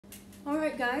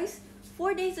Alright guys,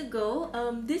 4 days ago,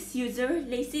 this user,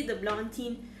 Lacey the Blonde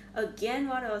Teen, again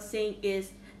what I was saying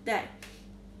is that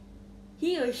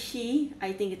he or she,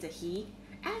 I think it's a he,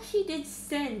 actually did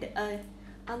send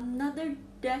another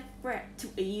death threat to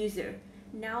a user.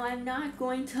 Now I'm not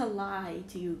going to lie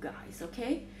to you guys,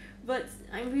 okay? But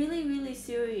I'm really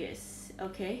serious,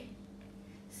 okay?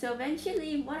 So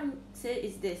eventually what I'm saying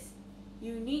is this: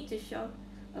 you need to shove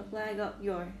a flag up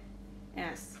your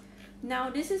ass.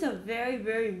 Now this is a very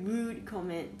rude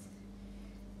comment.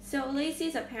 So Lacey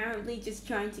is apparently just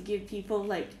trying to give people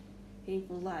like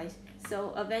hateful lies.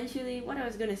 So eventually what I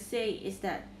was gonna say is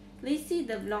that Lacey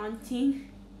the Blonde Teen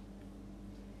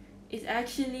is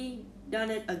actually done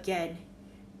it again.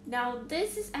 Now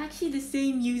this is actually the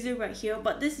same user right here,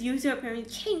 but this user apparently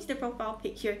changed the profile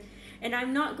picture, and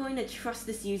I'm not going to trust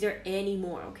this user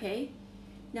anymore, okay?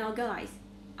 Now guys,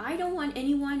 I don't want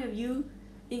any one of you,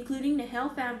 including the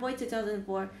Hell Fanboy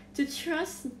 2004, to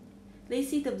trust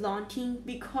Lacey the Blonde Teen,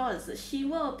 because she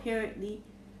will apparently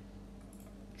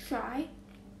try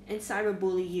and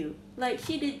cyberbully you like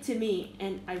she did to me,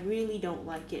 and I really don't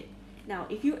like it. Now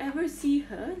if you ever see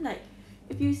her, like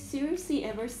if you seriously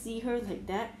ever see her like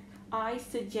that, I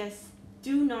suggest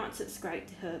do not subscribe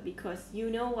to her, because you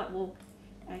know what will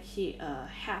actually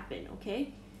happen,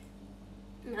 okay?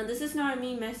 Now this is not a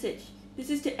mean message. This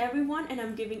is to everyone, and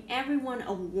I'm giving everyone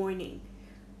a warning.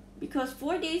 Because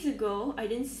 4 days ago, I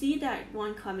didn't see that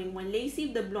one coming when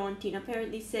Lacey the Blonde Teen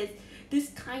apparently says this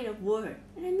kind of word.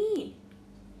 And I mean,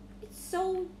 it's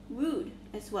so rude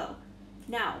as well.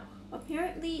 Now,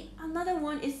 apparently another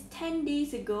one is 10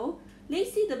 days ago.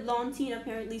 Lacey the Blonde Teen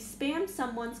apparently spammed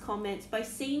someone's comments by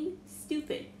saying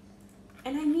stupid.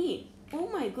 And I mean, oh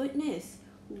my goodness,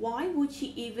 why would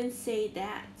she even say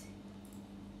that?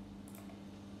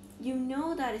 You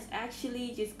know that is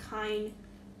actually just kind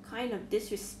of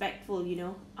disrespectful, you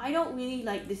know? I don't really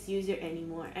like this user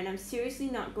anymore, and I'm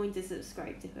seriously not going to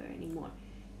subscribe to her anymore.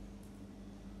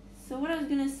 So what I was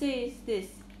gonna say is this: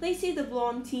 Lacey the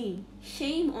Blonde Teen,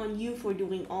 shame on you for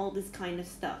doing all this kind of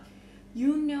stuff.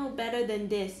 You know better than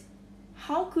this.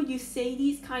 How could you say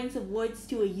these kinds of words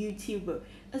to a YouTuber,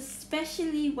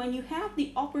 especially when you have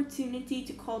the opportunity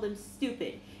to call them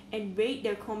stupid and rate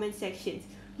their comment sections?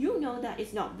 You know that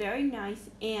it's not very nice,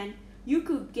 and you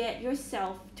could get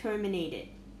yourself terminated.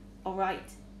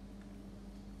 Alright?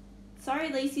 Sorry,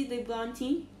 Lacey the Blonde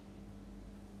Teen.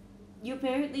 You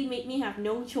apparently made me have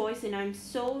no choice, and I'm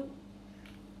so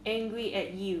angry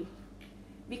at you.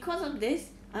 Because of this,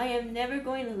 I am never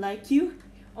going to like you.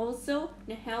 Also,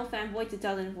 the Hell Fanboy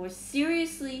 2004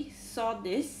 seriously saw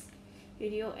this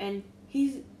video, and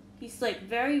he's like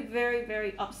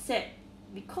very upset.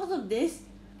 Because of this,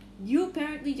 you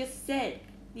apparently just said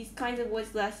these kinds of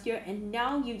words last year, and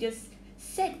now you just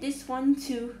said this one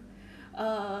to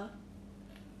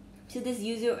this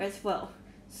user as well.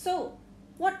 So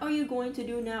what are you going to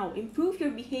do now? Improve your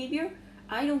behavior?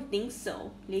 I don't think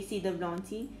so, Lacey the Blonde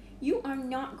Teen. You are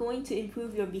not going to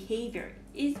improve your behavior.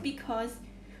 It's because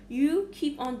you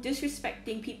keep on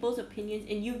disrespecting people's opinions,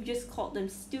 and you've just called them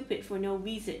stupid for no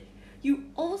reason. You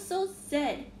also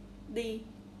said the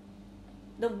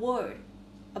word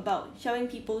about shoving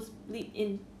people's bleep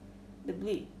in the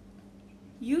bleep.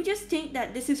 You just think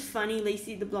that this is funny,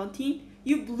 Lacey the Blonde Teen.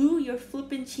 You blew your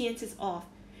flippin' chances off,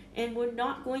 and we're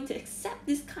not going to accept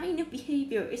this kind of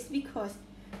behavior. It's because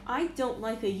I don't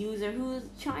like a user who is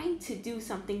trying to do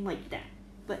something like that.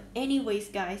 But anyways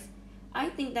guys, I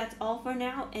think that's all for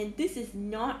now, and this is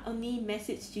not a mean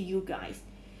message to you guys.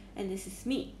 And this is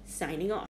me signing off.